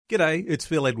G'day, it's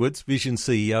Phil Edwards, Vision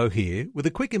CEO here, with a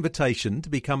quick invitation to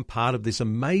become part of this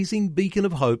amazing beacon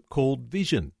of hope called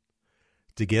Vision.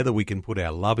 Together we can put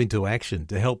our love into action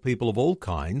to help people of all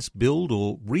kinds build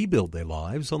or rebuild their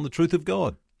lives on the truth of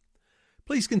God.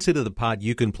 Please consider the part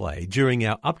you can play during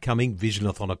our upcoming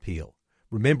Visionathon appeal,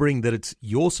 remembering that it's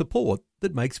your support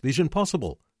that makes Vision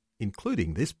possible,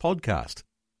 including this podcast.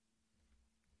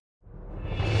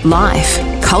 Life,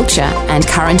 culture and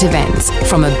current events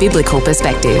from a biblical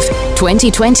perspective.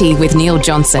 2020 with Neil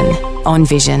Johnson on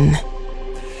Vision.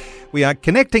 We are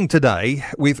connecting today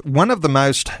with one of the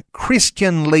most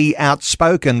Christianly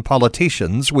outspoken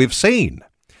politicians we've seen,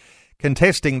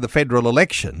 contesting the federal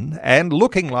election and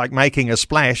looking like making a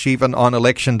splash even on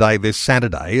election day this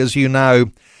Saturday. As you know,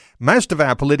 most of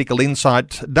our political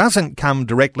insight doesn't come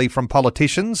directly from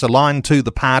politicians aligned to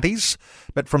the parties,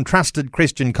 but from trusted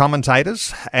Christian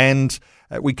commentators, and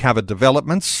we cover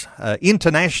developments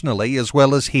internationally as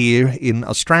well as here in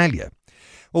Australia.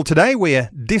 Well, today we're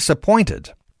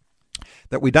disappointed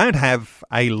that we don't have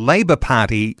a Labor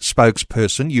Party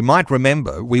spokesperson. You might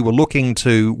remember we were looking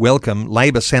to welcome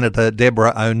Labor Senator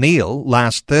Deborah O'Neill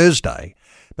last Thursday,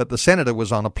 but the senator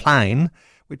was on a plane.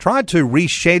 We tried to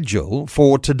reschedule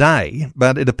for today,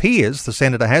 but it appears the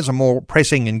senator has a more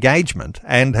pressing engagement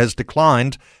and has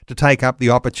declined to take up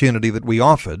the opportunity that we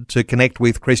offered to connect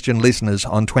with Christian listeners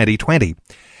on 2020.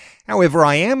 However,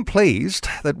 I am pleased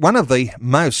that one of the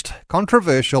most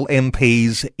controversial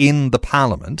MPs in the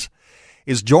Parliament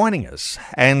is joining us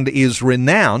and is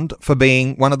renowned for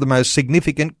being one of the most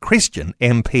significant Christian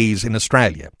MPs in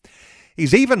Australia.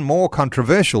 He's even more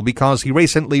controversial because he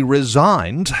recently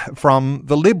resigned from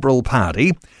the Liberal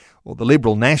Party, or the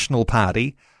Liberal National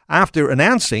Party, after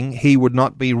announcing he would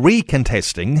not be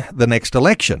recontesting the next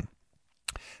election.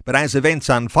 But as events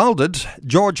unfolded,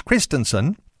 George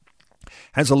Christensen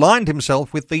has aligned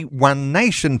himself with the One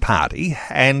Nation Party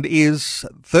and is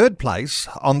third place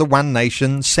on the One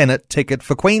Nation Senate ticket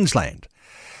for Queensland.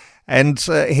 And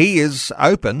he is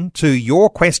open to your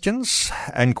questions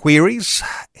and queries.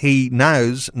 He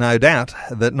knows, no doubt,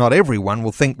 that not everyone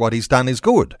will think what he's done is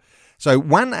good. So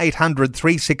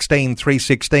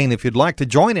 1-800-316-316 if you'd like to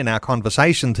join in our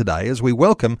conversation today as we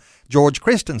welcome George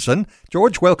Christensen.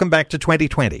 George, welcome back to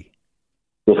 2020.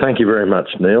 Well, thank you very much,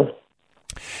 Neil.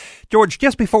 George,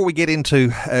 just before we get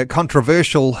into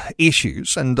controversial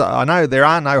issues, and I know there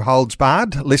are no holds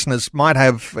barred, listeners might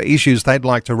have issues they'd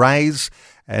like to raise,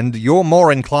 and you're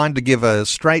more inclined to give a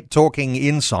straight-talking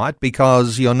insight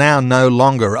because you're now no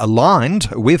longer aligned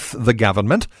with the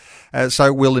government.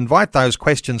 So we'll invite those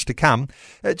questions to come.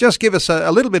 Just give us a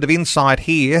little bit of insight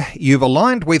here. You've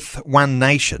aligned with One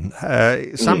Nation.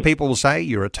 Some people will say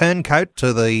you're a turncoat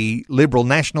to the Liberal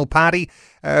National Party.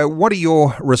 What are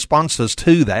your responses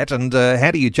to that, and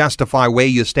how do you justify where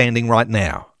you're standing right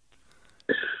now?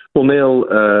 Well, Neil,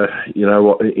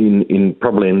 in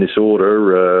probably in this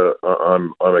order,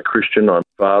 I'm a Christian, I'm a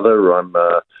father, I'm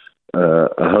a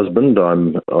husband,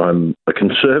 I'm a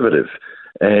conservative,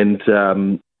 and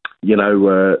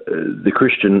the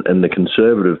Christian and the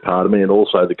conservative part of me, and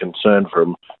also the concern for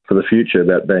the future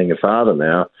about being a father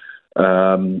now,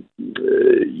 that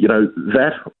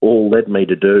all led me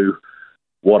to do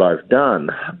what I've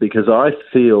done, because I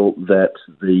feel that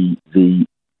the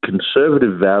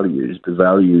conservative values, the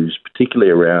values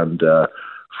particularly around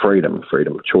freedom of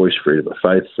choice, freedom of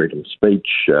faith, freedom of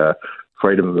speech,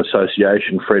 freedom of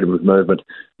association, freedom of movement,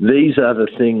 these are the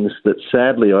things that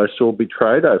sadly I saw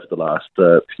betrayed over the last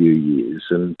few years.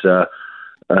 And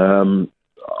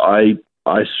I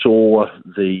saw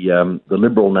the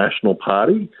Liberal National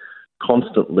Party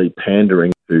constantly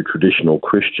pandering to traditional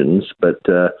Christians, but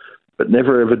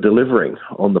never ever delivering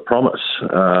on the promise.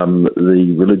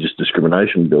 The religious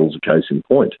discrimination bill is a case in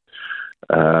point.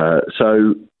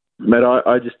 So, Matt,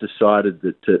 I just decided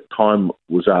that time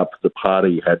was up. The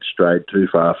party had strayed too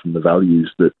far from the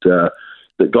values that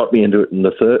got me into it in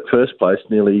the first place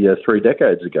nearly 3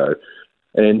 decades ago.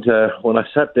 And when I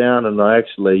sat down and I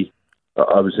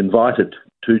was invited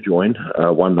to join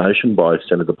One Nation by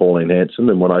Senator Pauline Hanson,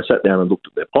 and when I sat down and looked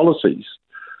at their policies,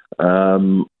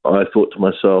 I thought to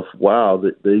myself, wow,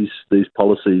 that these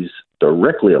policies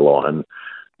directly align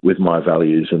with my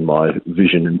values and my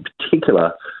vision, in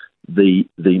particular, the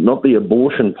not the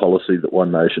abortion policy that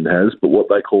One Nation has, but what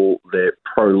they call their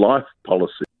pro-life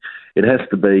policy. It has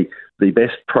to be the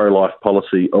best pro-life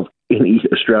policy of any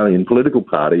Australian political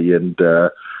party, and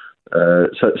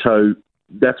so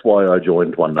that's why I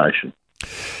joined One Nation.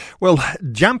 Well,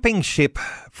 jumping ship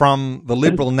from the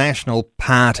Liberal National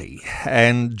Party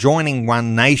and joining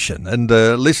One Nation, and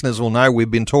listeners will know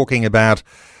we've been talking about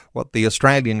what the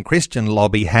Australian Christian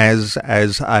lobby has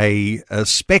as a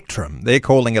spectrum. They're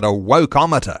calling it a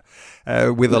wokeometer,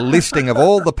 with a listing of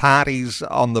all the parties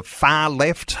on the far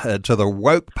left to the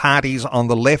woke parties on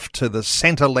the left to the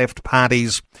centre-left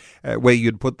parties, where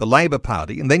you'd put the Labor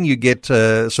Party. And then you get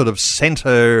sort of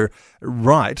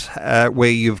centre-right, where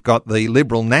you've got the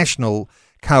Liberal National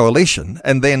Coalition,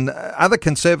 and then other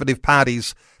Conservative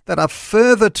parties that are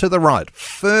further to the right,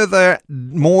 further,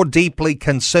 more deeply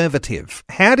conservative.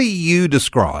 How do you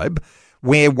describe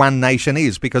where One Nation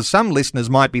is? Because some listeners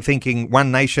might be thinking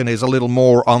One Nation is a little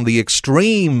more on the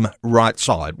extreme right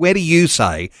side. Where do you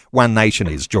say One Nation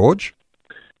is, George?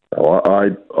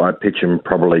 I pitch him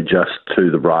probably just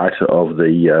to the right of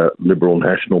the Liberal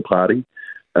National Party.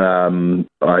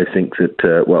 I think that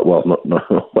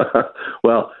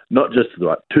not just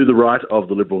to the right of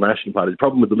the Liberal National Party. The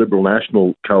problem with the Liberal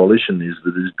National Coalition is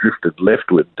that it has drifted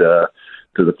leftward to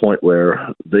the point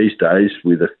where these days,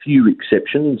 with a few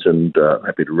exceptions, and I'm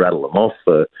happy to rattle them off,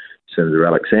 Senator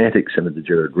Alex Antic, Senator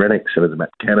Gerard Rennick, Senator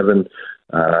Matt Canavan,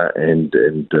 and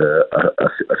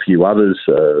a few others,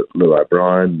 Lou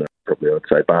O'Brien, probably I'd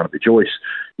say Barnaby Joyce,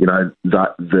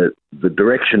 that the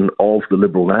direction of the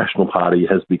Liberal National Party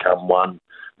has become one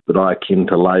that I akin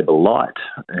to Labor light.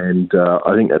 And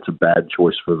I think that's a bad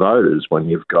choice for voters when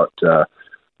you've got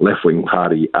left-wing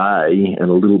party A and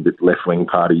a little bit left-wing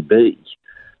party B.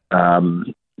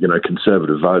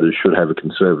 Conservative voters should have a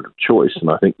conservative choice, and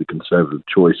I think the conservative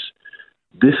choice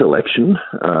this election,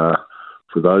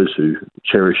 for those who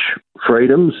cherish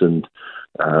freedoms and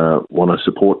want to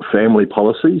support family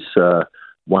policies,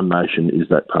 One Nation is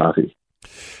that party.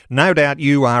 No doubt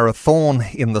you are a thorn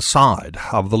in the side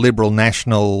of the Liberal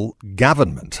National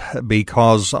Government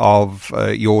because of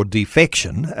your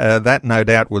defection. That no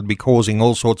doubt would be causing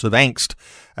all sorts of angst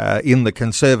in the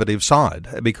Conservative side,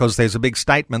 because there's a big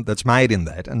statement that's made in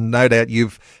that, and no doubt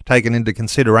you've taken into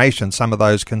consideration some of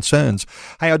those concerns.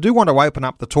 Hey, I do want to open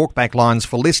up the talkback lines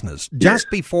for listeners.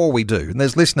 Just before we do, and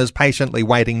there's listeners patiently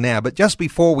waiting now, but just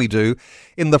before we do,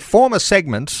 in the former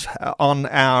segment on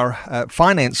our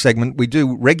finance segment we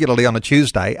do regularly on a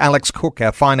Tuesday, Alex Cook,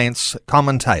 our finance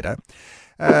commentator,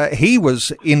 he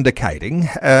was indicating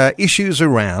issues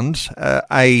around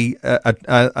a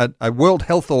World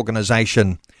Health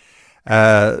Organization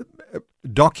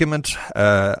document,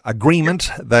 agreement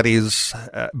that is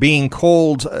being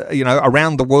called,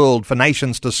 around the world for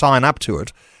nations to sign up to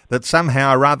it, that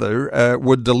somehow or other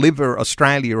would deliver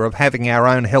Australia of having our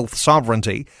own health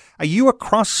sovereignty. Are you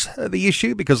across the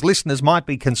issue? Because listeners might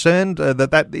be concerned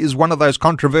that is one of those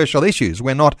controversial issues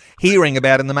we're not hearing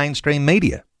about in the mainstream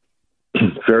media.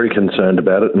 Very concerned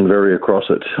about it and very across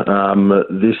it.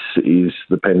 This is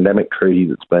the pandemic treaty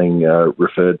that's being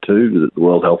referred to, that the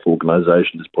World Health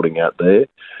Organization is putting out there.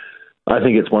 I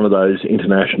think it's one of those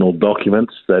international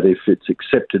documents that, if it's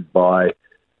accepted by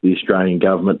the Australian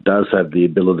government, does have the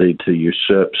ability to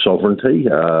usurp sovereignty,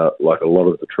 like a lot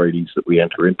of the treaties that we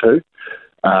enter into.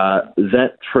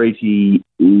 That treaty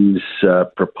is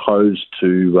proposed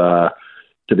to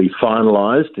be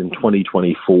finalised in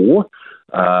 2024.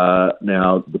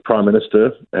 Now, the Prime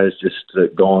Minister has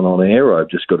just gone on air. I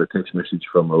just got a text message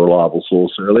from a reliable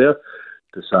source earlier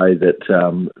to say that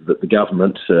that the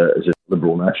government, as a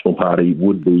Liberal National Party,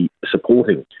 would be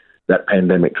supporting that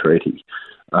pandemic treaty.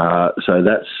 So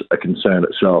that's a concern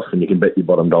itself, and you can bet your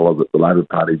bottom dollar that the Labor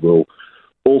Party will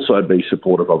also be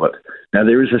supportive of it. Now,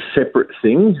 there is a separate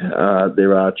thing.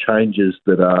 There are changes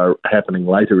that are happening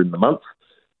later in the month,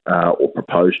 or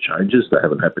proposed changes. They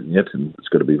haven't happened yet, and it's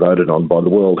got to be voted on by the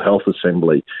World Health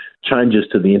Assembly. Changes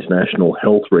to the international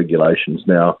health regulations.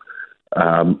 Now,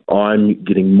 I'm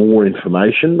getting more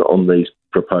information on these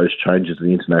proposed changes to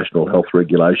the international health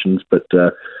regulations, but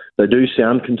they do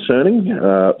sound concerning.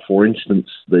 For instance,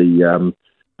 the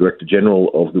Director General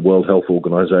of the World Health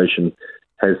Organization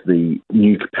has the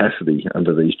new capacity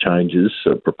under these changes,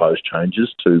 proposed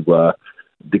changes, to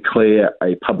declare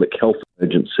a public health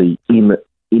emergency in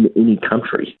any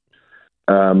country,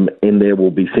 and there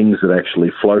will be things that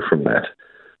actually flow from that.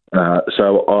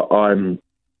 So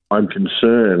I'm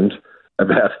concerned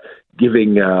about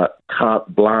giving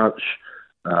carte blanche,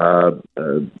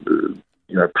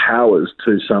 powers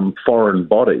to some foreign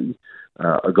body,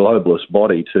 a globalist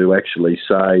body, to actually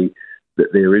say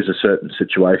that there is a certain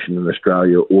situation in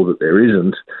Australia or that there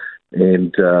isn't,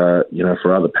 and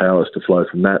for other powers to flow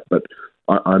from that. But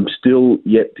I'm still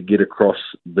yet to get across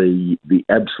the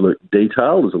absolute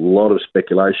detail. There's a lot of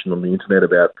speculation on the internet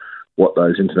about what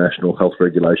those international health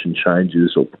regulation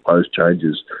changes or proposed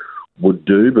changes would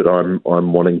do, but I'm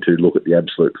wanting to look at the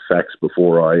absolute facts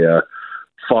before I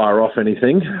fire off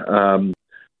anything.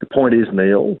 The point is,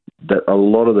 Neil, that a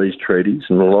lot of these treaties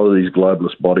and a lot of these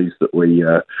globalist bodies that we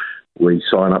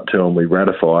sign up to and we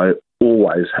ratify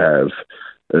always have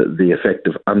the effect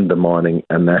of undermining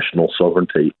a national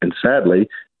sovereignty. And sadly,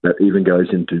 that even goes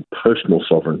into personal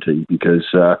sovereignty, because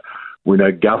we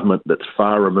know government that's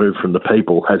far removed from the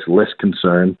people has less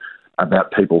concern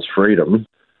about people's freedom.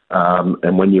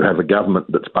 And when you have a government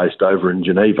that's based over in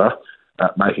Geneva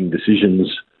making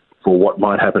decisions for what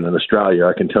might happen in Australia,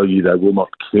 I can tell you they will not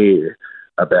care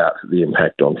about the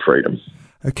impact on freedom.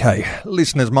 Okay,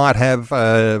 listeners might have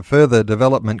a further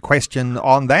development question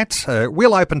on that.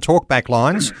 We'll open talkback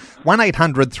lines,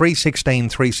 1800 316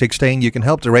 316. You can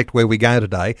help direct where we go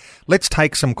today. Let's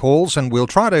take some calls and we'll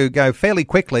try to go fairly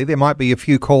quickly. There might be a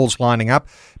few calls lining up.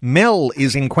 Mel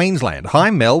is in Queensland. Hi,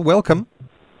 Mel. Welcome.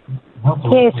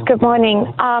 Yes, good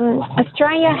morning.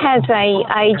 Australia has a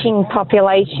ageing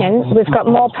population. We've got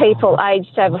more people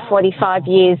aged over 45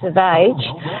 years of age.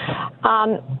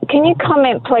 Can you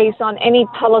comment, please, on any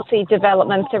policy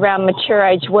developments around mature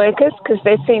age workers? Because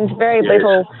there seems very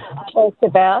little talked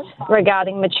about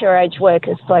regarding mature age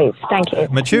workers, please. Thank you.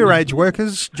 Mature age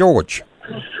workers, George.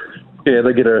 Yeah,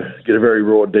 they get a very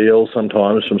raw deal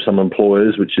sometimes from some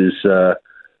employers, which is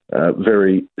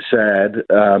very sad.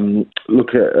 Look,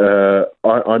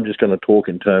 I'm just going to talk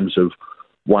in terms of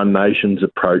One Nation's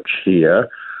approach here.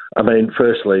 I mean,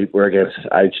 firstly, we're against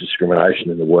age discrimination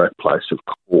in the workplace, of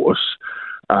course.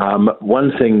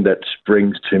 One thing that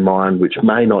springs to mind, which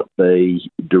may not be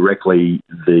directly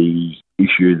the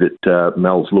issue that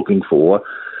Mel's looking for,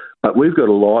 but we've got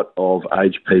a lot of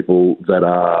aged people that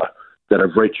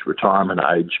have reached retirement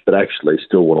age but actually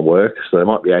still want to work. So they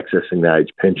might be accessing the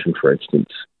age pension, for instance,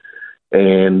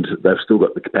 and they've still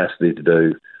got the capacity to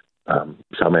do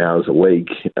some hours a week,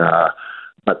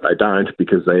 but they don't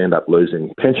because they end up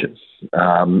losing pension.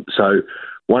 So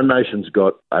One Nation's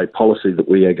got a policy that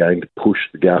we are going to push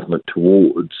the government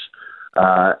towards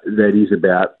that is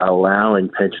about allowing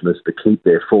pensioners to keep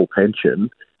their full pension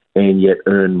and yet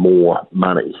earn more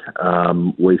money.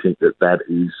 We think that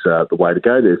is the way to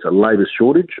go. There's a labour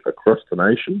shortage across the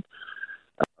nation.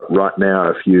 Right now,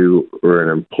 if you are an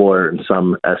employer in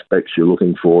some aspects, you're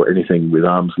looking for anything with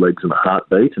arms, legs and a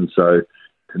heartbeat. And so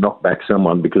to knock back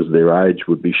someone because of their age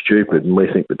would be stupid. And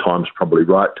we think the time's probably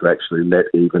right to actually let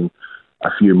even a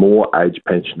few more age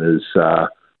pensioners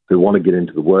who want to get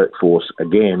into the workforce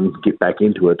again get back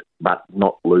into it, but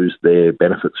not lose their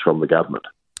benefits from the government.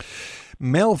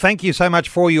 Mel, thank you so much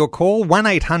for your call.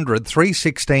 1800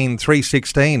 316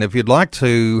 316 if you'd like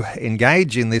to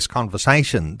engage in this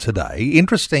conversation today.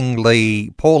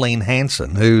 Interestingly, Pauline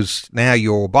Hanson, who's now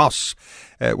your boss,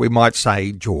 we might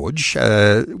say, George,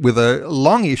 with a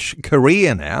longish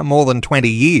career now, more than 20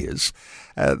 years,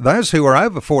 those who are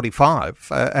over 45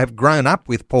 have grown up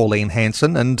with Pauline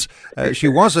Hanson, and she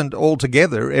wasn't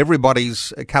altogether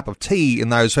everybody's cup of tea in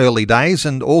those early days,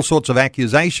 and all sorts of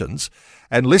accusations.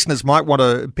 And listeners might want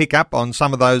to pick up on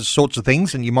some of those sorts of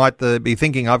things, and you might be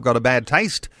thinking, I've got a bad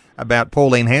taste about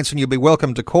Pauline Hanson. You'll be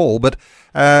welcome to call. But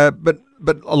a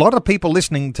lot of people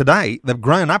listening today, they've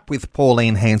grown up with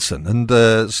Pauline Hanson,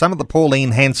 and some of the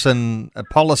Pauline Hanson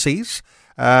policies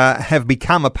have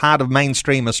become a part of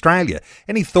mainstream Australia.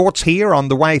 Any thoughts here on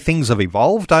the way things have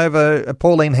evolved over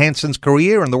Pauline Hanson's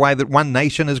career and the way that One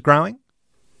Nation is growing?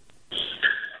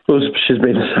 Well, she's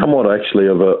been somewhat actually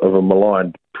of a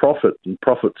maligned prophet, and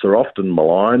prophets are often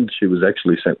maligned. She was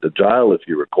actually sent to jail, if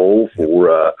you recall, for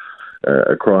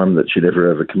a crime that she'd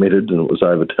ever committed, and it was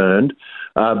overturned.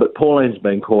 But Pauline's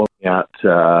been calling out,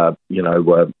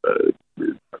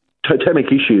 totemic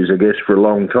issues, I guess, for a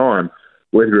long time,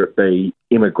 whether it be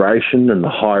immigration and the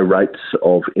high rates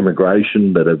of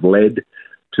immigration that have led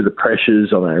to the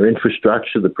pressures on our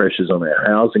infrastructure, the pressures on our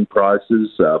housing prices,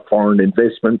 foreign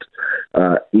investment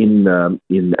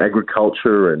in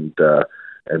agriculture and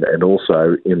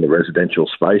also in the residential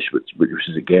space, which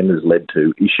again has led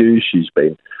to issues. She's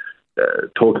been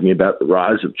talking about the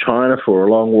rise of China for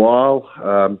a long while.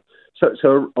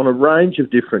 So on a range of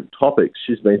different topics,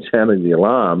 she's been sounding the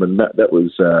alarm, and that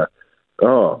was,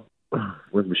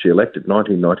 when was she elected?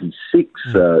 1996,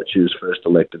 she was first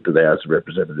elected to the House of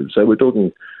Representatives. So we're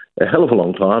talking a hell of a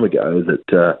long time ago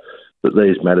that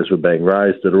these matters were being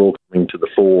raised that are all coming to the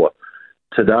fore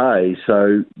today.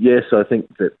 So, yes, I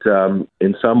think that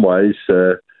in some ways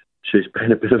she's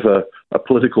been a bit of a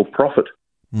political prophet.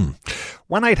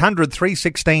 1800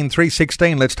 316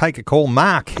 316. Let's take a call.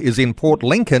 Mark is in Port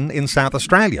Lincoln in South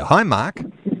Australia. Hi, Mark.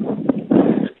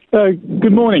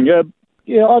 Good morning.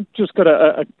 I've just got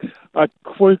a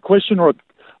question, or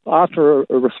after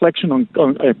a reflection on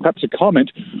perhaps a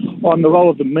comment on the role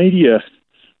of the media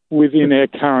within our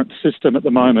current system at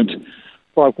the moment.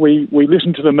 like we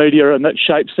listen to the media, and that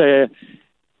shapes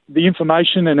the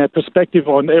information and our perspective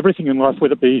on everything in life,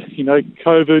 whether it be,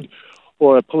 COVID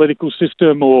or a political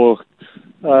system or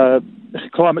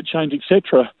climate change,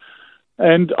 etc.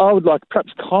 And I would like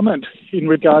perhaps comment in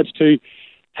regards to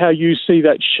how you see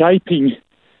that shaping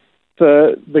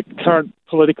the current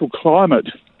political climate,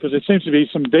 because there seems to be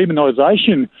some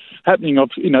demonisation happening of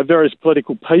various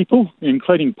political people,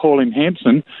 including Pauline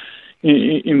Hanson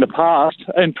in the past,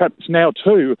 and perhaps now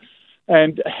too,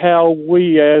 and how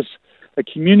we as a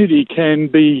community can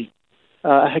be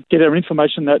get our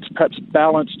information that's perhaps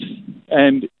balanced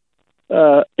and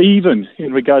even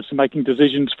in regards to making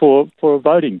decisions for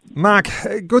voting. Mark,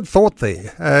 good thought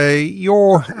there.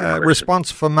 Your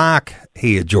response for Mark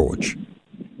here, George?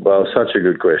 Well, such a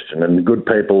good question. And good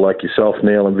people like yourself,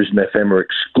 Neil, and Vision FM are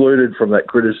excluded from that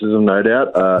criticism, no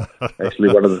doubt.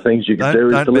 Actually, one of the things you can do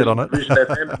is to listen to Vision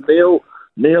FM and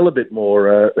Neil a bit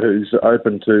more, who's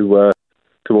open to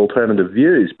alternative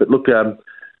views. But look,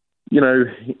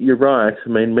 you're right. I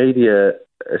mean, media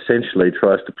essentially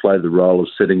tries to play the role of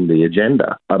setting the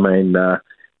agenda. I mean, the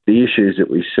issues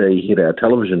that we see hit our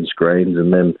television screens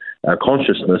and then our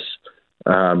consciousness,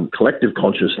 collective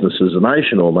consciousness as a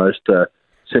nation almost,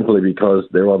 simply because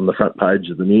they're on the front page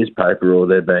of the newspaper or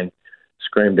they're being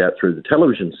screamed out through the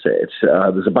television sets.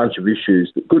 There's a bunch of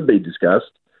issues that could be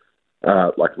discussed,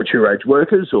 like mature age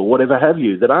workers or whatever have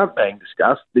you, that aren't being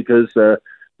discussed because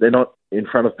they're not in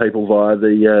front of people via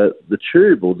the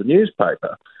tube or the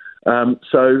newspaper.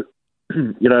 So,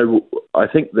 I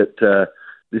think that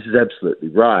this is absolutely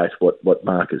right, what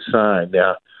Mark is saying.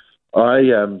 Now,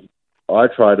 I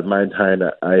try to maintain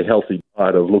a healthy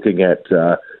diet of looking at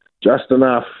just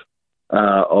enough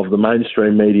of the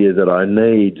mainstream media that I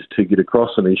need to get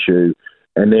across an issue,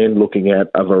 and then looking at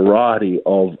a variety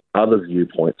of other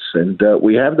viewpoints. And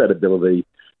we have that ability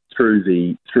through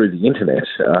the internet,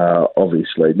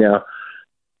 obviously. Now,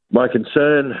 my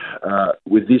concern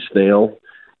with this, Neil,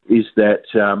 is that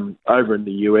over in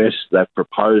the US, they've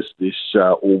proposed this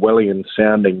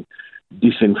Orwellian-sounding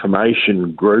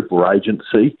disinformation group or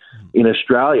agency. In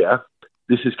Australia,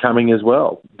 this is coming as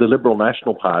well. The Liberal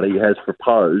National Party has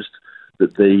proposed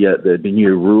that there be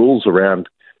new rules around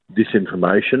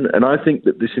disinformation, and I think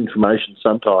that disinformation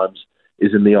sometimes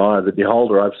is in the eye of the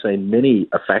beholder. I've seen many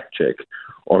a fact check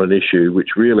on an issue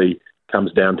which really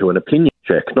comes down to an opinion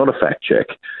check, not a fact check.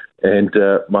 And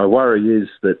my worry is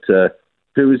that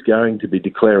who is going to be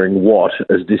declaring what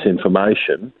as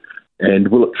disinformation, and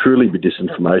will it truly be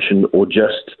disinformation or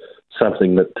just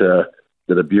something that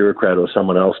a bureaucrat or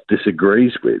someone else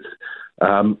disagrees with?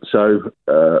 So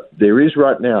there is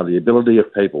right now the ability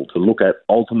of people to look at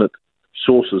alternate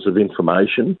sources of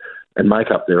information and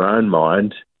make up their own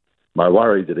mind. My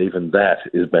worry that even that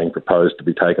is being proposed to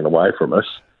be taken away from us,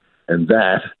 and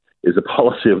that is a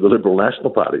policy of the Liberal National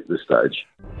Party at this stage.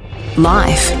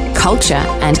 Life, culture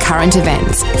and current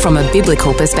events from a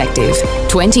biblical perspective.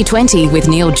 2020 with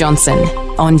Neil Johnson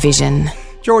on Vision.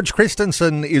 George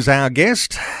Christensen is our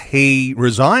guest. He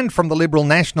resigned from the Liberal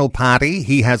National Party.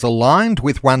 He has aligned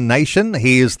with One Nation.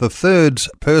 He is the third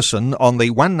person on the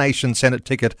One Nation Senate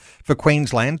ticket for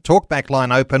Queensland. Talkback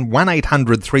line open,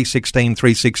 1800 316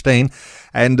 316.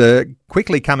 And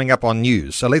quickly coming up on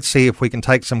news. So let's see if we can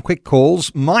take some quick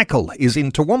calls. Michael is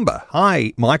in Toowoomba.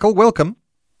 Hi, Michael. Welcome.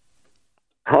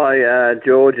 Hi,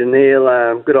 George and Neil.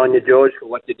 Good on you, George, for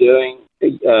what you're doing.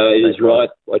 It is right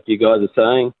what you guys are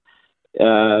saying.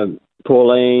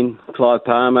 Pauline, Clive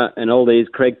Palmer and all these,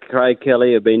 Craig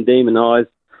Kelly, have been demonised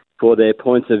for their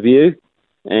points of view,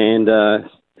 and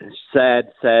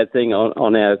sad thing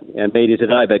on our media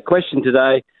today. But question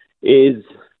today is,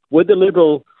 would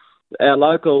our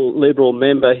local Liberal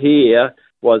member here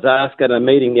was asked at a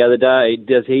meeting the other day,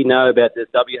 does he know about this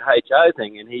WHO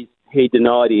thing? And he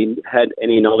denied he had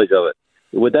any knowledge of it.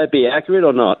 Would that be accurate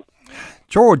or not?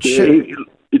 George?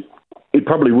 It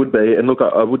probably would be. And look,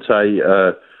 I would say,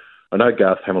 I know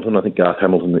Garth Hamilton. I think Garth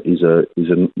Hamilton is a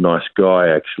nice guy,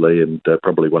 actually, and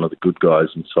probably one of the good guys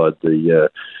inside the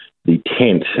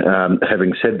tent.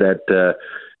 Having said that,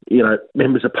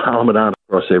 members of Parliament aren't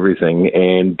across everything,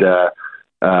 and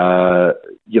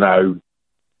you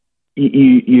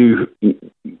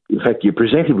in fact, you're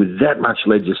presented with that much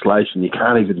legislation. You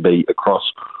can't even be across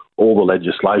all the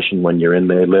legislation when you're in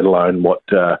there, let alone what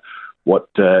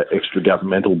extra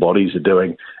governmental bodies are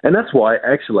doing. And that's why,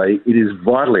 actually, it is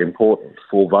vitally important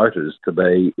for voters to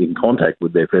be in contact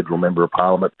with their federal member of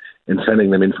parliament and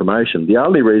sending them information. The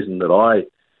only reason that I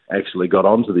actually got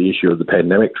onto the issue of the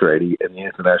pandemic treaty and the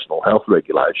international health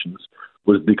regulations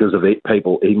was because of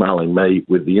people emailing me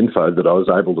with the info that I was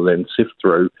able to then sift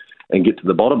through and get to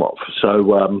the bottom of.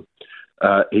 So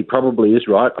he probably is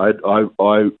right.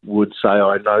 I would say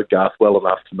I know Garth well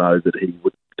enough to know that he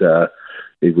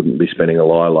wouldn't be spinning a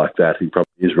lie like that. He probably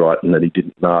is right in that he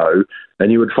didn't know.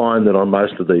 And you would find that on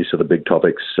most of these sort of big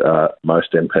topics,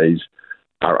 most MPs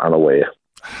are unaware.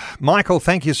 Michael,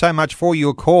 thank you so much for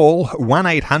your call.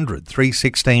 1-800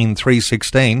 316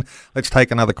 316. Let's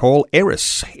take another call.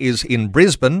 Eris is in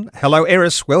Brisbane. Hello,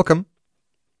 Eris. Welcome.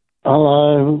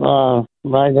 Hello,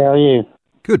 mate. How are you?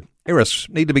 Good. Eris,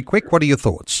 need to be quick. What are your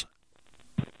thoughts?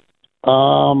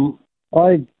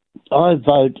 I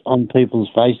vote on people's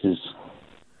faces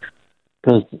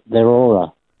because they're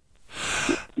aura.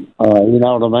 You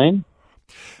know what I mean?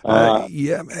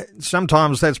 Yeah,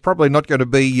 sometimes that's probably not going to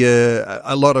be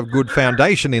a lot of good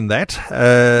foundation in that.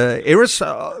 Eris,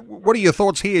 what are your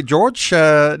thoughts here, George?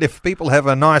 If people have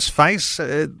a nice face,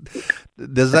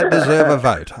 does that deserve a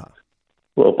vote?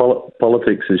 Well,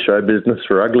 politics is show business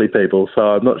for ugly people, so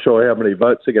I'm not sure how many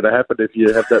votes are going to happen if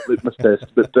you have that litmus test.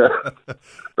 But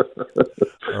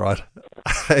all right,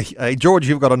 hey George,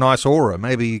 you've got a nice aura.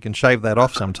 Maybe you can shave that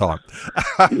off sometime.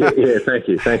 yeah, thank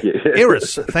you.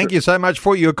 Iris, thank you so much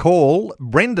for your call.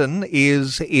 Brendan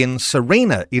is in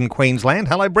Serena in Queensland.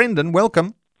 Hello, Brendan.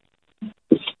 Welcome.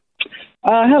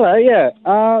 Hello. Yeah,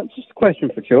 just a question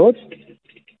for George.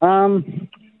 I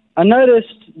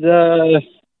noticed the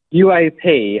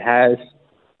UAP has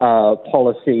a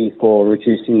policy for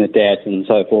reducing the debt and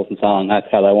so forth and so on. That's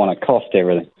how they want to cost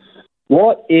everything.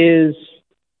 What is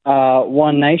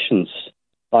One Nation's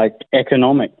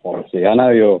economic policy? I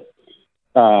know you're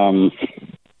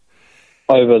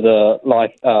over the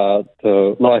life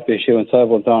issue and so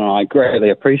forth and so on, and I greatly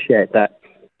appreciate that.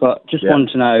 But just wanted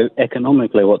to know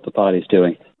economically what the party's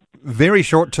doing. Very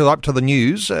short to up to the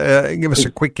news. Give us a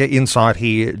quick insight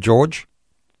here, George.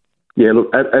 Yeah,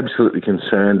 look, absolutely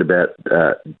concerned about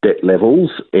debt levels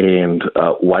and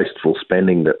wasteful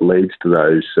spending that leads to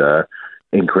those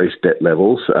increased debt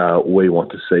levels. We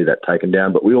want to see that taken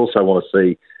down, but we also want to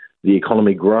see the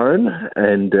economy grown,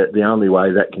 and the only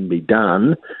way that can be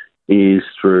done is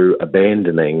through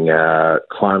abandoning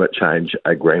climate change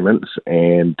agreements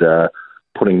and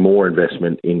putting more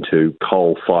investment into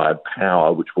coal-fired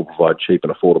power, which will provide cheap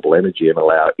and affordable energy and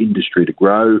allow industry to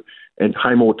grow and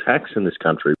pay more tax in this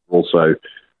country. We're also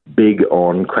big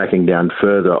on cracking down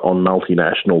further on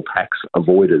multinational tax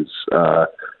avoiders.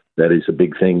 That is a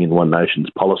big thing in One Nation's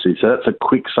policy. So that's a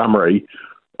quick summary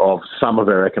of some of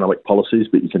our economic policies,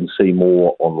 but you can see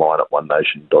more online at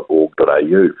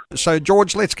onenation.org.au. So,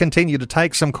 George, let's continue to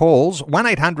take some calls.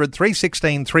 1-800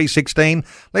 316 316.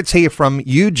 Let's hear from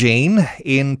Eugene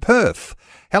in Perth.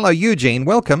 Hello, Eugene.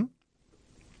 Welcome.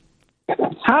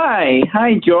 Hi,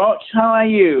 George. How are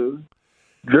you?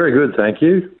 Very good, thank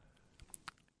you.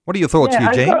 What are your thoughts,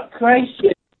 Eugene? I've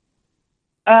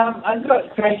got a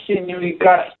question in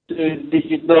regards to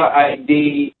digital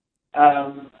ID.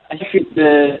 I think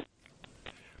the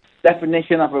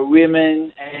definition of a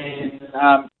woman and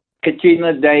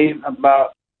Katrina Day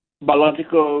about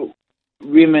biological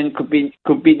women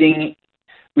competing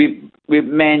with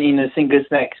men in a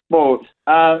single-sex sport.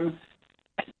 I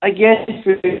guess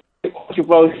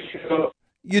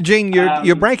Eugene,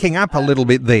 you're breaking up a little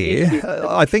bit there.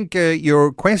 I think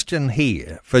your question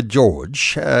here for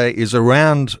George is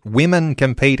around women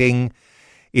competing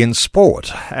in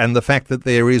sport and the fact that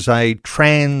there is a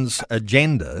trans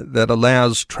agenda that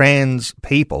allows trans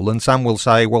people, and some will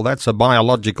say, well, that's a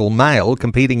biological male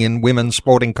competing in women's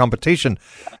sporting competition.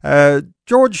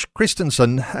 George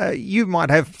Christensen, you might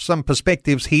have some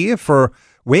perspectives here for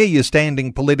where you're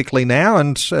standing politically now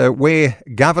and where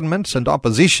governments and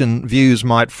opposition views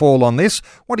might fall on this.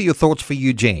 What are your thoughts for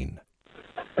Eugene?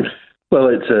 Well,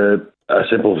 it's a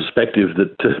simple perspective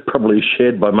that probably is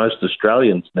shared by most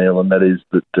Australians, Neil, and that is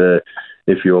that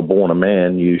if you're born a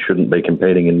man, you shouldn't be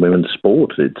competing in women's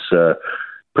sport. It's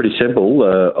pretty simple.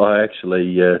 I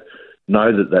actually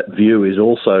know that view is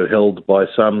also held by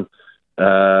some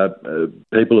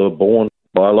people who are born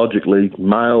biologically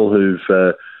male who've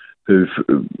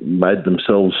made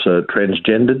themselves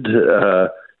transgendered,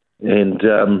 and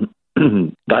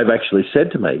they've actually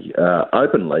said to me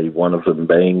openly, one of them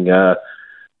being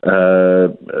the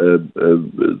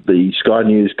Sky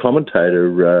News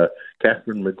commentator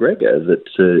Catherine McGregor, that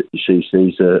she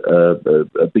sees a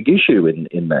big issue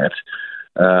in that.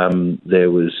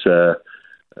 There was a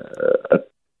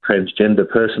transgender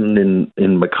person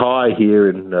in Mackay here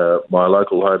in my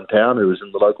local hometown who was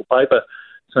in the local paper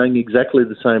saying exactly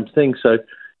the same thing. So,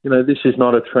 this is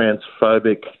not a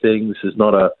transphobic thing. This is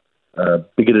not a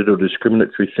bigoted or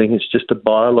discriminatory thing. It's just a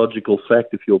biological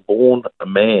fact. If you're born a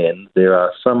man, there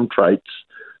are some traits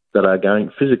that are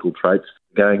physical traits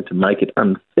going to make it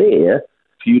unfair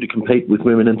for you to compete with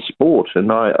women in sport.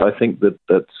 And I think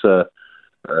that's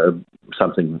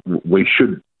something we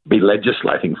should be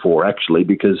legislating for, actually,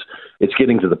 because it's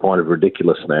getting to the point of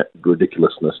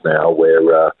ridiculousness now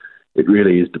where it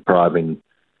really is depriving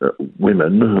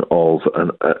women of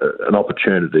an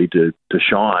opportunity to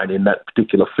shine in that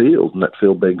particular field, and that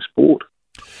field being sport.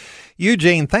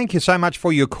 Eugene, thank you so much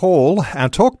for your call. Our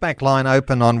talkback line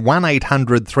open on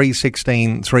 1800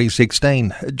 316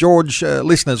 316. George,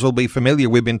 listeners will be familiar.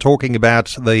 We've been talking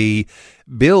about the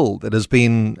bill that has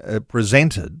been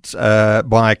presented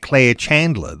by Claire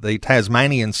Chandler, the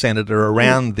Tasmanian senator,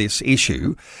 around this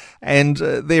issue. And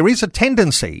there is a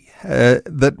tendency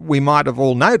that we might have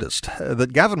all noticed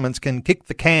that governments can kick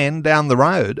the can down the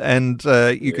road and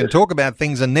you can talk about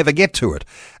things and never get to it.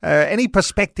 Any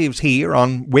perspectives here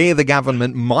on where the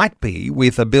government might be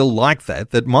with a bill like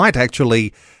that might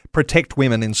actually protect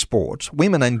women in sport,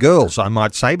 women and girls, I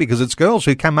might say, because it's girls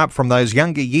who come up from those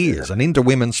younger years and into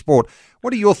women's sport.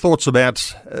 What are your thoughts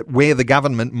about where the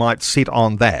government might sit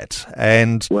on that?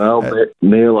 And well,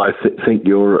 Neil, I think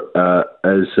you're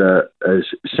as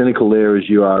cynical there as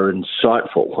you are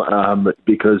insightful,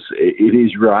 because it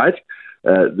is right.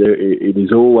 It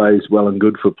is always well and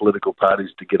good for political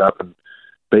parties to get up and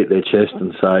beat their chest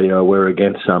and say, we're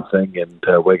against something and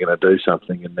we're going to do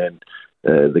something, and then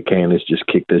the can is just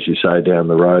kicked, as you say, down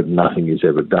the road and nothing is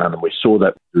ever done. And we saw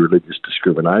that with the religious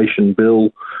discrimination bill,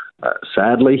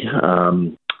 sadly,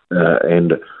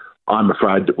 and I'm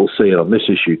afraid that we'll see it on this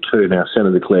issue too. Now,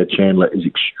 Senator Claire Chandler is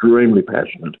extremely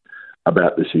passionate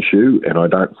about this issue, and I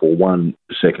don't for 1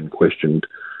 second question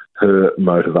her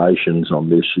motivations on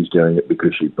this. She's doing it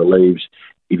because she believes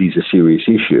it is a serious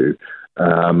issue.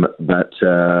 But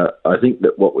I think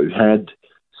that what we've had,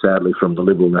 sadly, from the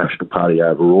Liberal National Party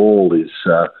overall is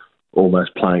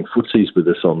almost playing footsies with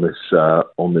us on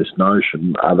this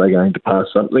notion. Are they going to pass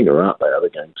something, or aren't they? Are they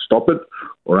going to stop it,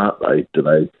 or aren't they? Do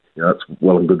they? It's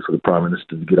well and good for the Prime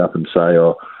Minister to get up and say,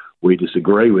 we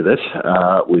disagree with it,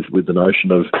 with the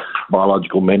notion of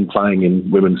biological men playing in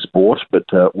women's sport, but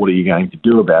what are you going to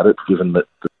do about it, given that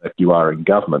you are in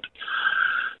government?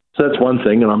 So that's one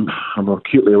thing, and I'm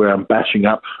acutely aware I'm bashing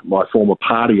up my former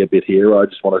party a bit here. I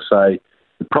just want to say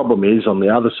the problem is, on the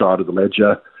other side of the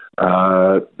ledger,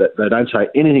 that they don't say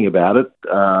anything about it,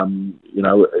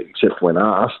 except when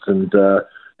asked. And,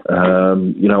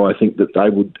 I think that they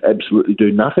would absolutely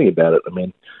do nothing about it. I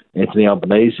mean, Anthony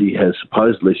Albanese has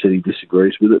supposedly said he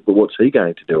disagrees with it, but what's he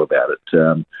going to do about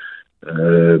it?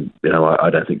 I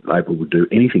don't think Labor would do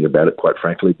anything about it, quite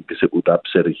frankly, because it would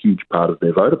upset a huge part of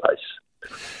their voter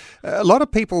base. A lot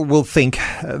of people will think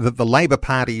that the Labor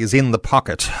Party is in the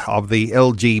pocket of the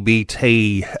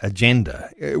LGBT agenda.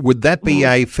 Would that be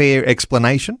a fair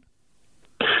explanation?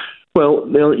 Well,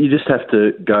 Neil, you just have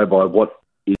to go by what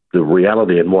is the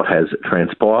reality and what has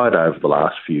transpired over the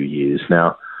last few years.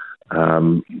 Now,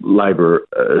 Labor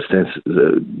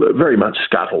very much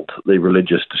scuttled the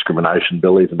religious discrimination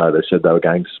bill, even though they said they were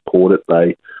going to support it.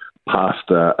 They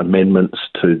passed amendments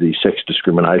to the Sex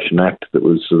Discrimination Act that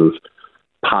was sort of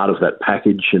part of that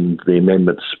package, and the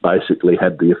amendments basically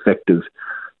had the effect of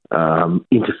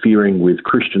interfering with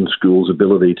Christian schools'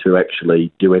 ability to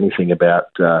actually do anything about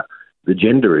the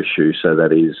gender issue. So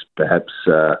that is perhaps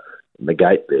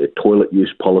negate their toilet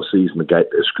use policies,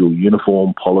 negate their school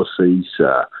uniform policies,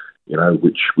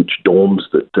 which dorms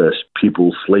that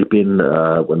pupils sleep in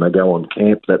when they go on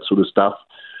camp, that sort of stuff.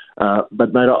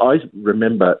 But mate, I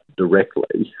remember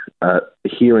directly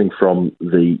hearing from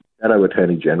the Shadow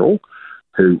Attorney General,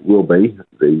 who will be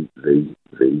the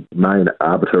main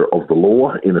arbiter of the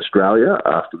law in Australia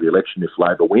after the election if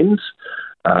Labor wins,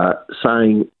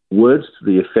 saying words to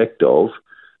the effect of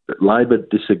that Labor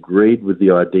disagreed with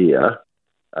the idea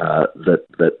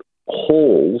that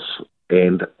halls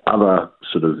and other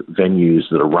sort of venues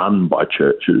that are run by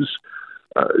churches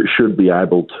should be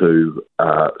able to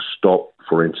stop,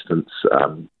 for instance,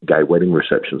 gay wedding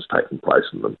receptions taking place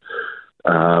in them.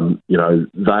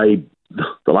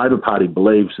 The Labor Party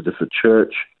believes that if a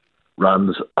church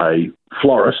runs a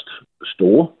florist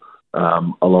store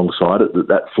alongside it,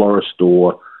 that florist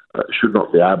store should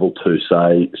not be able to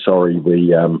say, sorry,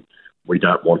 we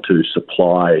don't want to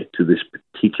supply to this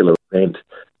particular event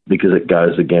because it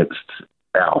goes against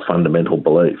our fundamental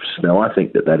beliefs. Now, I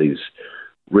think that is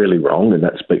really wrong, and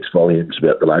that speaks volumes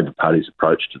about the Labor Party's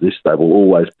approach to this. They will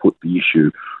always put the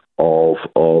issue of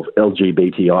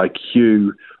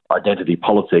LGBTIQ identity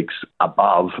politics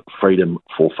above freedom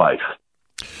for faith.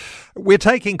 We're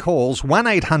taking calls,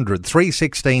 1800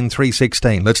 316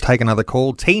 316. Let's take another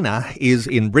call. Tina is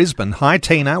in Brisbane. Hi,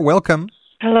 Tina. Welcome.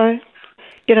 Hello.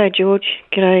 G'day, George.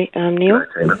 G'day, Neil.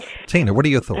 G'day, Tina. Tina, what are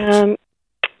your thoughts?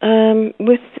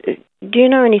 Do you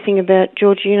know anything about,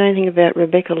 George, do you know anything about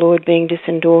Rebecca Lloyd being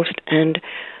disendorsed? And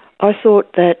I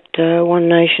thought that One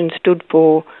Nation stood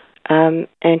for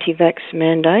anti-vax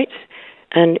mandates,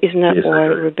 and isn't that why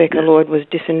Rebecca Lloyd was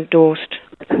disendorsed?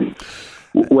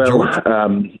 Well,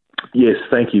 yes,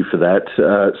 thank you for that.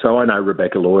 So I know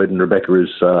Rebecca Lloyd, and Rebecca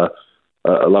is a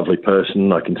lovely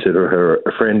person. I consider her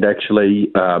a friend,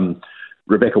 actually.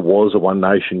 Rebecca was a One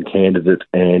Nation candidate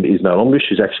and is no longer.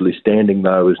 She's actually standing,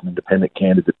 though, as an independent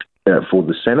candidate for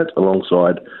the Senate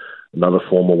alongside another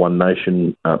former One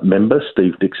Nation member,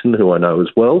 Steve Dixon, who I know as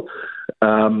well.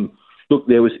 Look,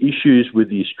 there was issues with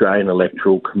the Australian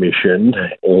Electoral Commission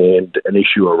and an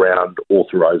issue around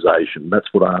authorisation.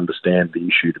 That's what I understand the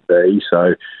issue to be.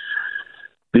 So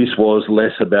this was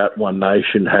less about One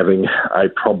Nation having a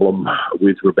problem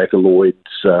with Rebecca Lloyd's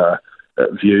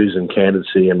views and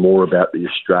candidacy, and more about the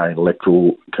Australian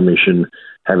Electoral Commission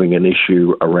having an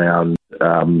issue around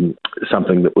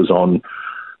something that was on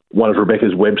one of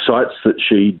Rebecca's websites that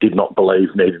she did not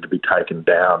believe needed to be taken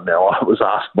down. Now, I was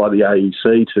asked by the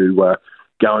AEC to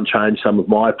go and change some of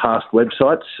my past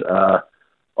websites.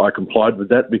 I complied with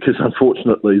that because,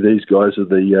 unfortunately, these guys are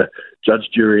the judge,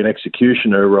 jury and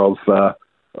executioner of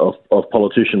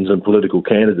politicians and political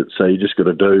candidates. So you just got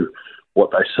to do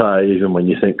what they say, even when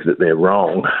you think that they're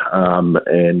wrong.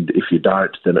 And if you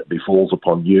don't, then it befalls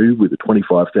upon you with a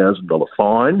 $25,000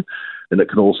 fine, and it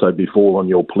can also befall on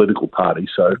your political party.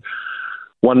 So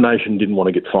One Nation didn't want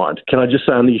to get fined. Can I just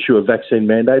say on the issue of vaccine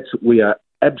mandates, we are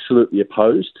absolutely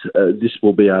opposed. This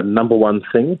will be our number one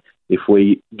thing. If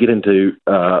we get into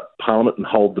Parliament and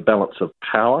hold the balance of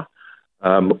power,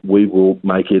 we will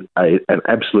make it an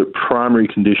absolute primary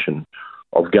condition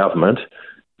of government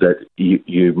that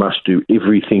you must do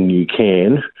everything you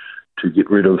can to get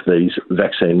rid of these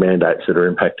vaccine mandates that are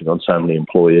impacting on so many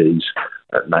employees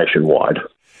nationwide.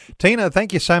 Tina,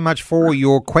 thank you so much for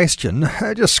your question.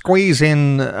 Just squeeze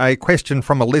in a question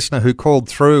from a listener who called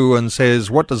through and says,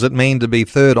 what does it mean to be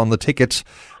third on the tickets?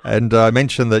 And I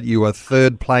mentioned that you were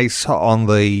third place on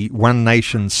the One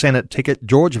Nation Senate ticket.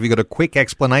 George, have you got a quick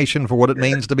explanation for what it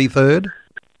means to be third?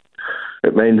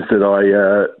 It means that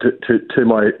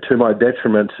to my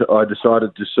detriment, I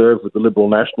decided to serve with the Liberal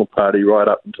National Party right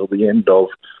up until the end of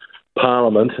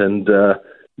Parliament and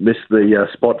missed the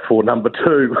spot for number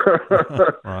two.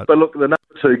 Right. But look, the number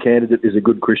two candidate is a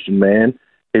good Christian man.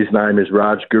 His name is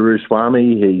Raj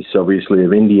Guruswamy. He's obviously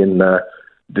of Indian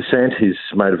descent. He's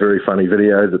made a very funny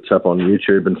video that's up on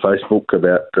YouTube and Facebook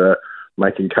about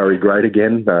making curry great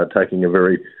again, taking a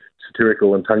very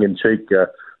satirical and tongue-in-cheek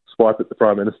swipe at the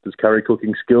Prime Minister's curry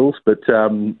cooking skills, but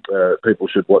people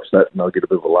should watch that and they'll get a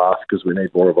bit of a laugh because we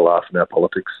need more of a laugh in our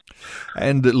politics.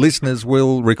 And listeners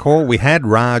will recall we had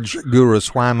Raj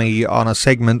Guruswamy on a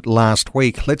segment last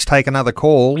week. Let's take another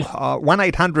call.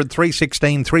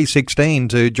 1-800-316-316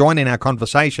 to join in our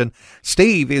conversation.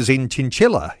 Steve is in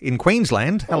Chinchilla in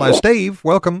Queensland. Hello, Steve.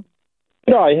 Welcome.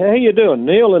 Hi, how you doing,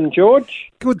 Neil and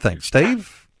George? Good, thanks,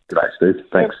 Steve. G'day, Steve.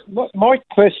 Thanks. My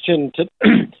question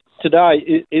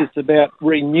today is about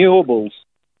renewables,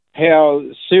 how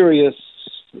serious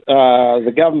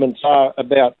the governments are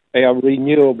about our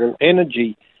renewable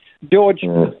energy. George,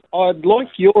 I'd like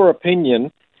your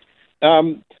opinion.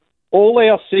 All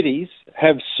our cities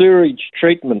have sewage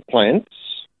treatment plants.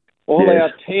 All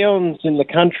our towns in the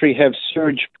country have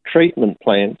sewage treatment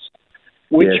plants,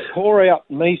 which pour out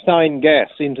methane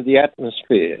gas into the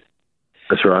atmosphere.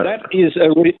 That's right.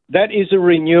 That is a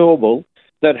renewable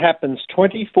that happens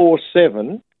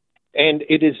 24/7, and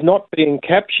it is not being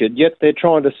captured, yet they're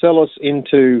trying to sell us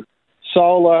into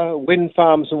solar, wind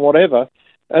farms and whatever.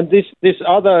 And this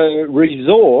other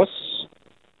resource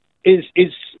is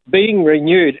being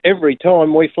renewed every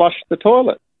time we flush the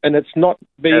toilet, and it's not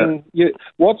being...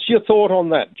 What's your thought on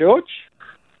that, George?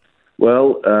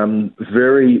 Well,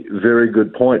 very, very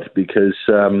good point, because,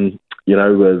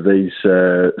 these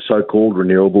so-called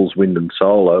renewables, wind and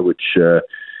solar, which...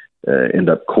 end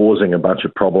up causing a bunch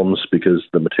of problems because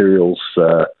the materials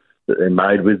that they're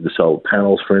made with, the solar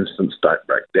panels, for instance, don't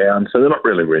break down. So they're not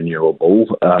really renewable.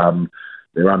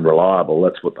 They're unreliable.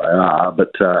 That's what they are.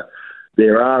 But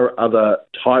there are other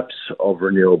types of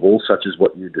renewables, such as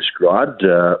what you described,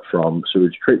 from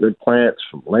sewage treatment plants,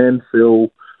 from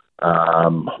landfill,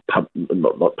 not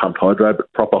pumped hydro,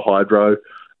 but proper hydro,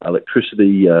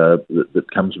 electricity that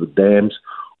comes with dams.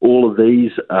 All of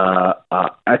these are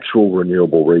actual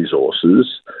renewable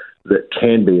resources that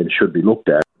can be and should be looked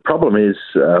at. The problem is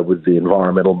with the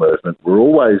environmental movement, we're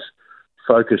always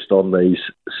focused on these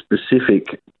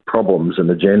specific problems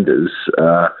and agendas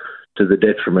to the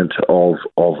detriment of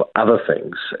other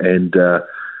things. And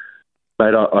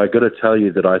Mate, I got to tell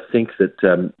you that I think that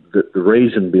the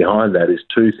reason behind that is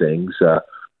two things: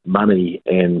 money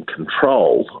and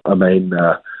control. I mean,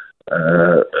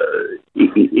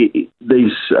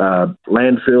 these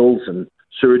landfills and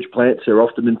sewage plants are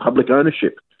often in public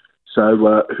ownership.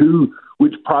 So,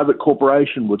 which private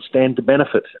corporation would stand to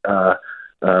benefit for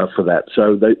that?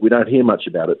 So we don't hear much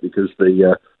about it because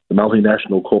the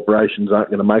multinational corporations aren't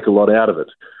going to make a lot out of it.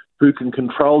 Who can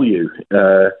control you?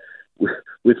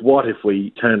 With what if we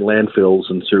turn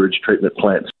landfills and sewage treatment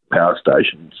plants into power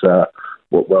stations?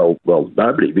 Well,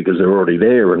 nobody, because they're already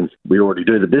there, and we already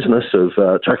do the business of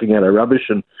chucking out our rubbish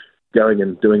and going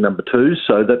and doing number twos.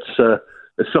 So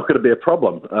it's not going to be a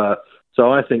problem.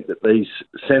 So I think that these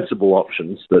sensible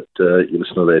options that your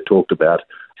listener there talked about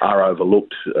are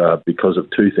overlooked because of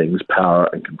two things: power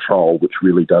and control, which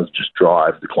really does just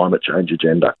drive the climate change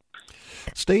agenda.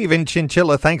 Steve in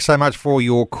Chinchilla, thanks so much for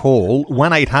your call.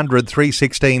 1800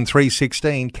 316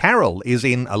 316. Carol is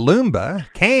in Aloomba,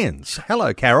 Cairns.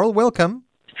 Hello, Carol. Welcome.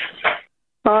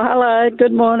 Oh, hello.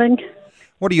 Good morning.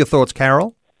 What are your thoughts,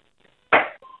 Carol?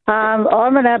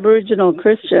 I'm an Aboriginal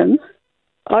Christian.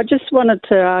 I just wanted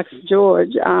to ask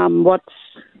George, what's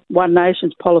One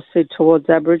Nation's policy towards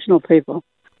Aboriginal people?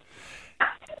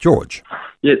 George.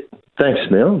 Yeah, thanks,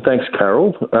 Neil. Thanks,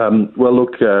 Carol. Well,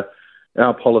 look,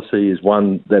 our policy is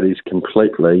one that is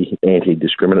completely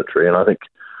anti-discriminatory, and I think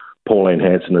Pauline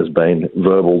Hanson has been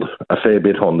verbaled a fair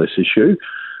bit on this issue.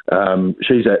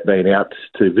 She's been out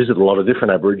to visit a lot of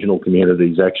different Aboriginal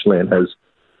communities, actually, and has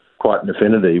quite an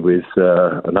affinity with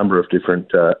a number of different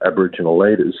Aboriginal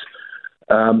leaders.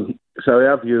 So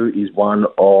our view is one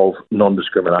of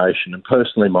non-discrimination, and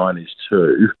personally mine is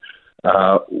too.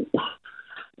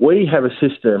 We have a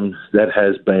system that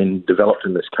has been developed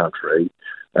in this country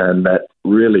and that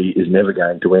really is never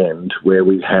going to end, where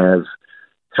we have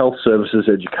health services,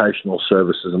 educational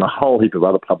services, and a whole heap of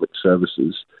other public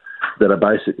services that are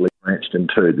basically branched in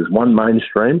two. There's one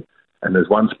mainstream and there's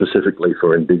one specifically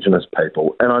for Indigenous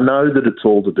people. And I know that it's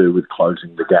all to do with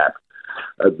closing the gap.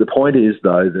 The point is,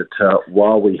 though, that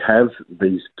while we have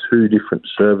these two different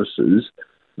services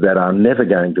that are never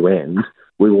going to end,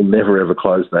 we will never, ever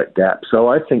close that gap. So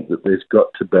I think that there's got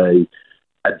to be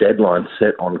a deadline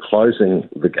set on closing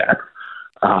the gap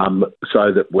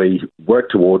so that we work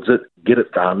towards it, get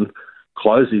it done,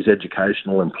 close these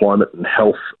educational, employment and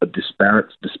health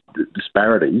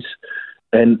disparities,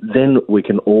 and then we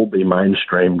can all be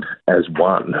mainstreamed as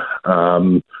one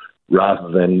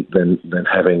rather than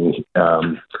having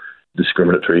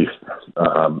discriminatory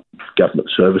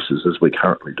government services as we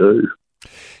currently do.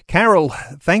 Carol,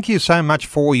 thank you so much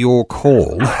for your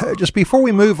call. Just before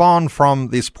we move on from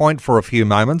this point for a few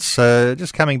moments,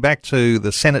 just coming back to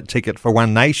the Senate ticket for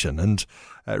One Nation, and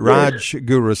Raj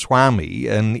Guruswamy,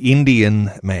 an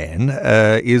Indian man,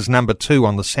 is number 2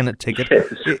 on the Senate ticket.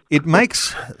 Yes. It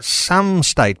makes some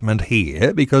statement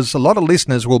here, because a lot of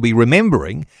listeners will be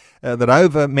remembering that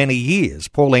over many years,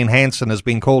 Pauline Hanson has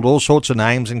been called all sorts of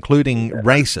names, including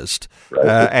racist,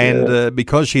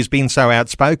 because she's been so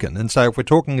outspoken. And so if we're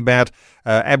talking about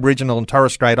Aboriginal and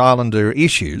Torres Strait Islander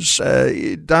issues,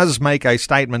 it does make a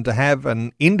statement to have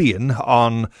an Indian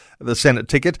on the Senate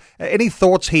ticket. Any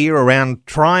thoughts here around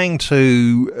trying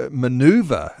to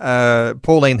manoeuvre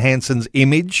Pauline Hanson's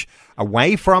image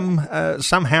away from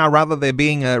somehow rather there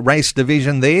being a race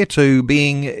division there to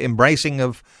being embracing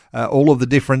of all of the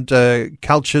different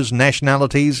cultures,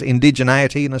 nationalities,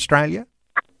 indigeneity in Australia?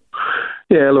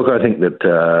 Yeah, look, I think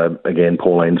that, again,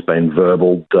 Pauline's been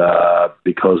verbaled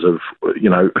because of,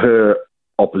 her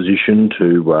opposition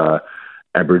to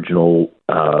Aboriginal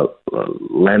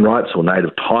land rights or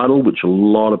native title, which a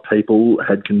lot of people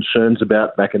had concerns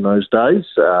about back in those days.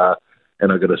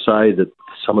 And I've got to say that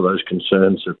some of those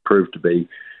concerns have proved to be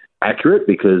accurate,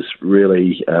 because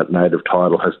really native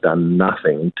title has done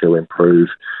nothing to improve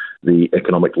the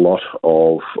economic lot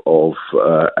of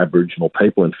Aboriginal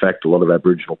people. In fact, a lot of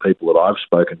Aboriginal people that I've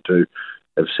spoken to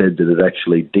have said that it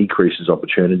actually decreases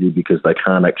opportunity because they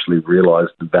can't actually realise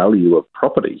the value of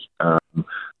property.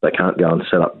 They can't go and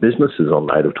set up businesses on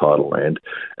native title land.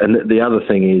 And the other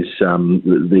thing is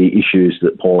the issues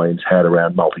that Pauline's had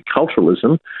around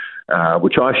multiculturalism,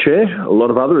 which I share. A lot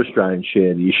of other Australians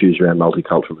share the issues around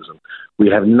multiculturalism. We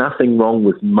have nothing wrong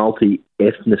with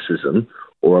multi-ethnicism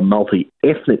or a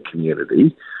multi-ethnic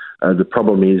community. The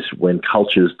problem is when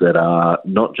cultures that are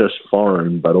not just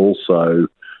foreign but also,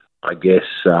 I guess,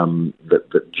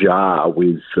 that jar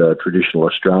with traditional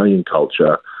Australian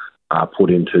culture are put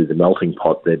into the melting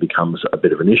pot, there becomes a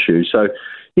bit of an issue. So,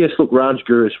 yes, look, Raj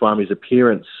Guruswamy's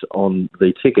appearance on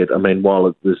the ticket, I mean,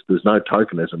 while there's no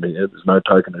tokenism, there's no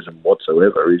tokenism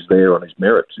whatsoever. He's there on his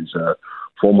merits. He's a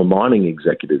former mining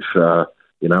executive,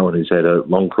 and he's had a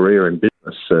long career in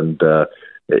business, and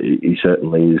he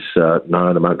certainly is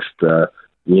known amongst the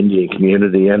Indian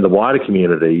community and the wider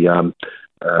community.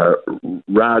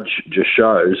 Raj just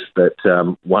shows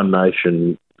that One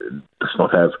Nation does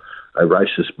not have a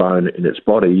racist bone in its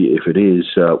body. If it is,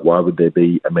 why would there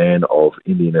be a man of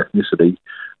Indian ethnicity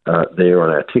there on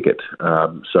our ticket?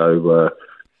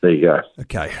 There you go.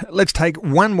 Okay, let's take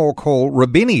one more call.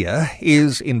 Rabinia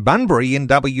is in Bunbury in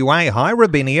WA. Hi,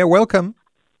 Rabinia. Welcome.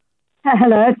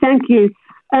 Hello, thank you.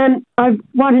 I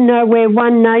want to know where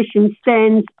One Nation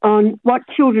stands on what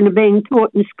children are being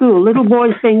taught in school. Little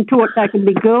boys being taught they can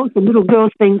be girls and little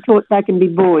girls being taught they can be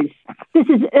boys. This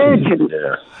is urgent.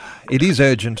 Yeah. It is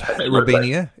urgent,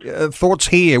 Rabinia. Thoughts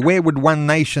here. Where would One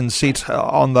Nation sit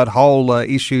on that whole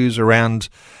issues around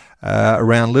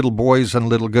little boys and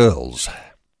little girls?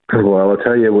 Well, I'll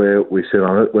tell you where we sit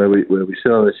on it. Where we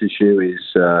sit on this issue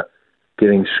is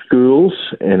getting schools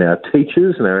and our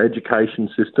teachers and our education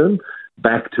system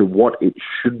back to what it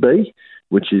should be,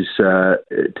 which is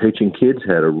teaching kids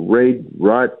how to read,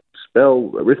 write,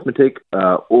 spell, arithmetic,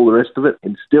 all the rest of it,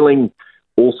 instilling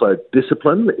also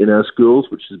discipline in our schools,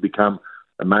 which has become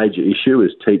a major issue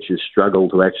as teachers struggle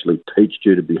to actually teach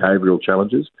due to behavioural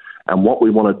challenges. And what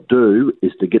we want to do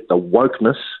is to get the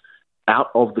wokeness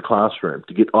out of the classroom,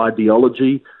 to get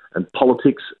ideology and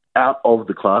politics out of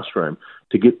the classroom,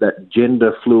 to get that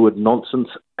gender fluid nonsense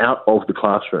out of the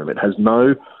classroom. It has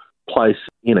no place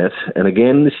in it. And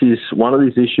again, this is one of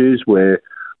these issues where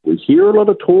we hear a lot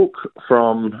of talk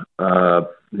from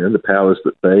the powers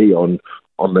that be on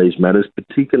these matters,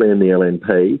 particularly in the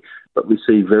LNP, but we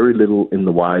see very little in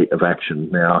the way of action.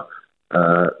 Now,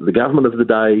 the government of the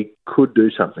day could do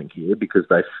something here because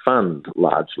they fund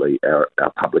largely our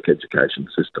public education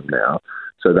system now.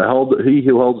 So he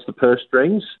who holds the purse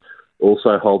strings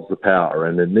also holds the power.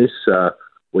 And in this,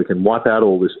 we can wipe out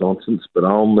all this nonsense, but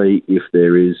only if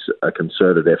there is a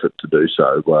concerted effort to do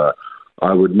so.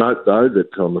 I would note, though,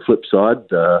 that on the flip side,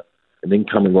 an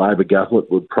incoming Labor government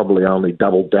would probably only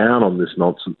double down on this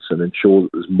nonsense and ensure that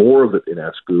there's more of it in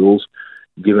our schools,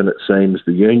 given it seems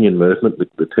the union movement,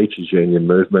 the teachers' union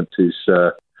movement, is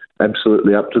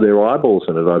absolutely up to their eyeballs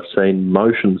in it. I've seen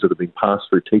motions that have been passed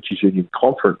through teachers' union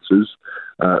conferences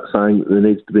saying that there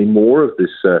needs to be more of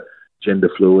this gender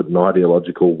fluid and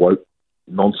ideological woke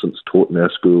nonsense taught in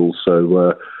our schools.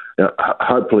 So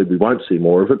hopefully we won't see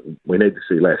more of it. We need to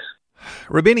see less.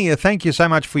 Rabinia, thank you so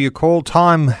much for your call.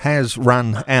 Time has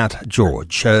run out,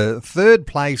 George. Third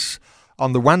place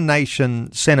on the One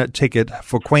Nation Senate ticket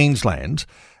for Queensland.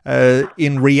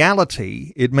 In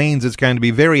reality, it means it's going to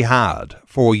be very hard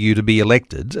for you to be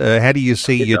elected. How do you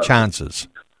see your chances?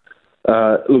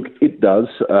 Look, it does.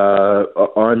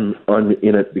 I'm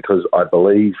in it because I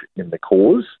believe in the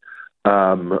cause.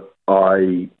 I'm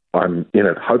in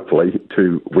it, hopefully,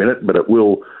 to win it, but it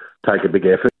will take a big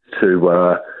effort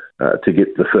to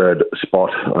get the third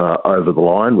spot over the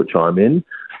line, which I'm in.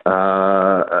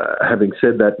 Having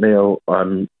said that, now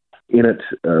I'm in it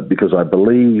because I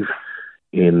believe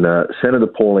in Senator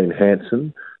Pauline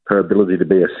Hanson, her ability to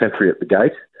be a sentry at the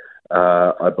gate.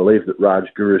 I believe that Raj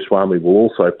Guruswamy will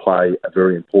also play a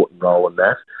very important role in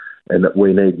that, and that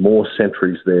we need more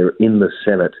sentries there in the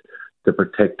Senate to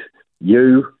protect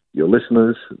you, your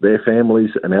listeners, their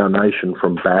families, and our nation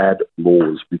from bad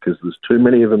laws, because there's too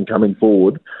many of them coming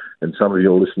forward, and some of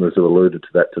your listeners have alluded to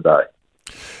that today.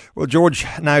 Well, George,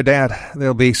 no doubt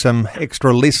there'll be some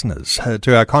extra listeners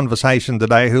to our conversation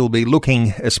today who'll be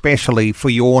looking especially for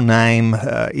your name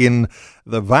in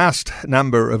the vast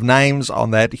number of names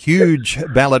on that huge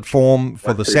ballot form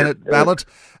for the Senate ballot.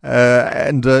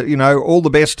 All the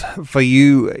best for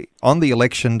you on the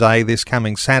election day this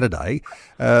coming Saturday.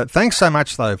 Thanks so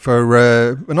much, though,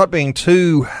 for not being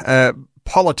too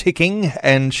politicking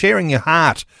and sharing your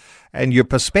heart and your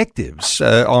perspectives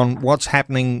on what's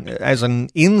happening as an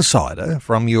insider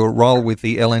from your role with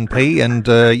the LNP and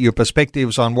your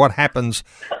perspectives on what happens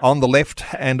on the left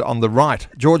and on the right.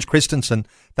 George Christensen,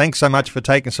 thanks so much for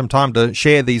taking some time to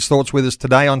share these thoughts with us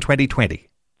today on 2020.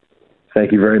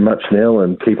 Thank you very much, Neil,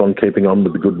 and keep on keeping on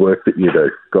with the good work that you do.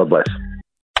 God bless.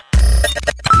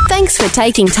 Thanks for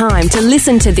taking time to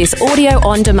listen to this audio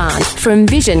on demand from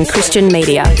Vision Christian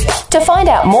Media. To find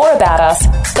out more about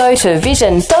us, go to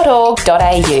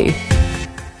vision.org.au.